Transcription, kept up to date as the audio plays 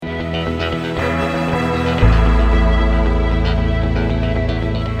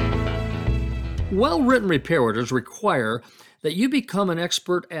Well-written repair orders require that you become an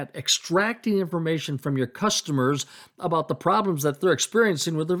expert at extracting information from your customers about the problems that they're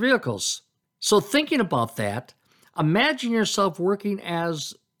experiencing with their vehicles. So, thinking about that, imagine yourself working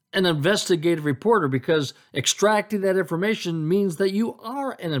as an investigative reporter because extracting that information means that you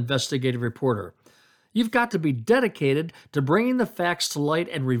are an investigative reporter. You've got to be dedicated to bringing the facts to light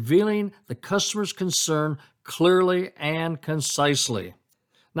and revealing the customer's concern clearly and concisely.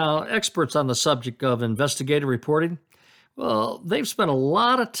 Now, experts on the subject of investigative reporting, well, they've spent a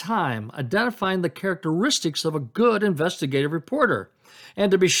lot of time identifying the characteristics of a good investigative reporter. And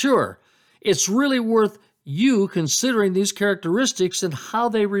to be sure, it's really worth you considering these characteristics and how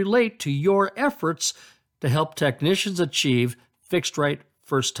they relate to your efforts to help technicians achieve fixed-right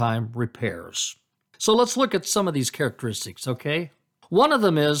first-time repairs. So let's look at some of these characteristics, okay? One of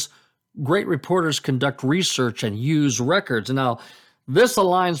them is great reporters conduct research and use records. Now, this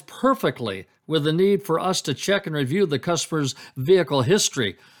aligns perfectly with the need for us to check and review the customer's vehicle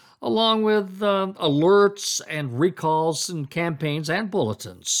history, along with alerts and recalls and campaigns and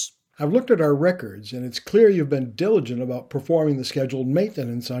bulletins. I've looked at our records, and it's clear you've been diligent about performing the scheduled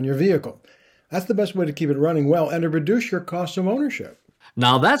maintenance on your vehicle. That's the best way to keep it running well and to reduce your cost of ownership.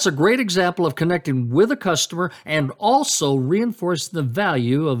 Now, that's a great example of connecting with a customer and also reinforcing the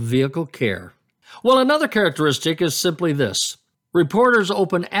value of vehicle care. Well, another characteristic is simply this. Reporters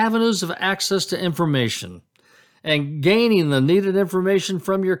open avenues of access to information, and gaining the needed information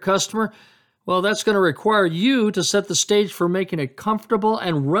from your customer, well, that's going to require you to set the stage for making it comfortable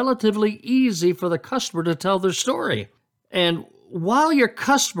and relatively easy for the customer to tell their story. And while your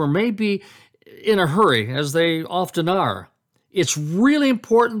customer may be in a hurry, as they often are, it's really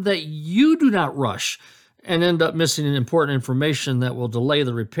important that you do not rush and end up missing important information that will delay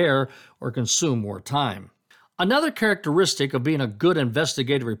the repair or consume more time. Another characteristic of being a good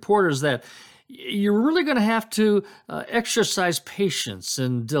investigative reporter is that you're really going to have to exercise patience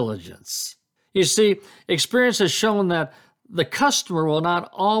and diligence. You see, experience has shown that the customer will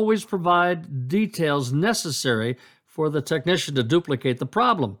not always provide details necessary for the technician to duplicate the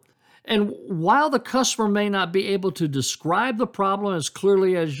problem. And while the customer may not be able to describe the problem as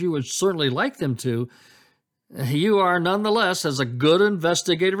clearly as you would certainly like them to, you are nonetheless, as a good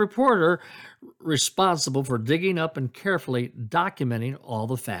investigative reporter, responsible for digging up and carefully documenting all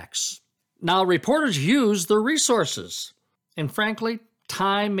the facts. Now, reporters use their resources, and frankly,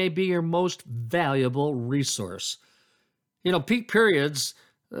 time may be your most valuable resource. Peak periods,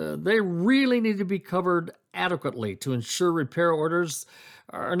 they really need to be covered adequately to ensure repair orders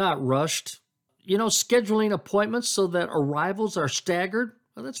are not rushed. Scheduling appointments so that arrivals are staggered,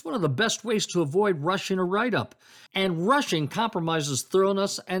 well, that's one of the best ways to avoid rushing a write-up. And rushing compromises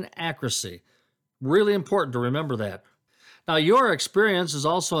thoroughness and accuracy. Really important to remember that. Now, your experience is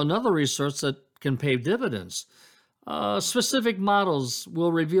also another resource that can pay dividends. Specific models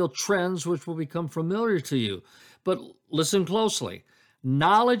will reveal trends which will become familiar to you. But listen closely.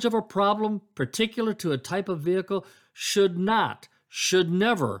 Knowledge of a problem particular to a type of vehicle should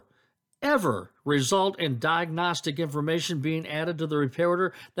never, ever result in diagnostic information being added to the repair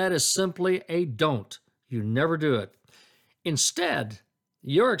order. That is simply a don't. You never do it. Instead,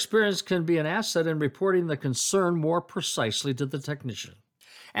 your experience can be an asset in reporting the concern more precisely to the technician.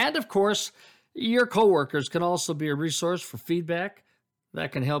 And of course, your coworkers can also be a resource for feedback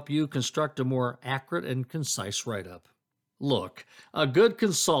that can help you construct a more accurate and concise write-up. Look, a good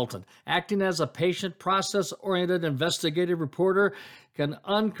consultant acting as a patient, process-oriented investigative reporter can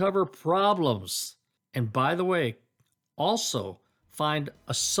uncover problems. And by the way, also find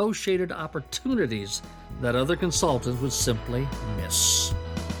associated opportunities that other consultants would simply miss.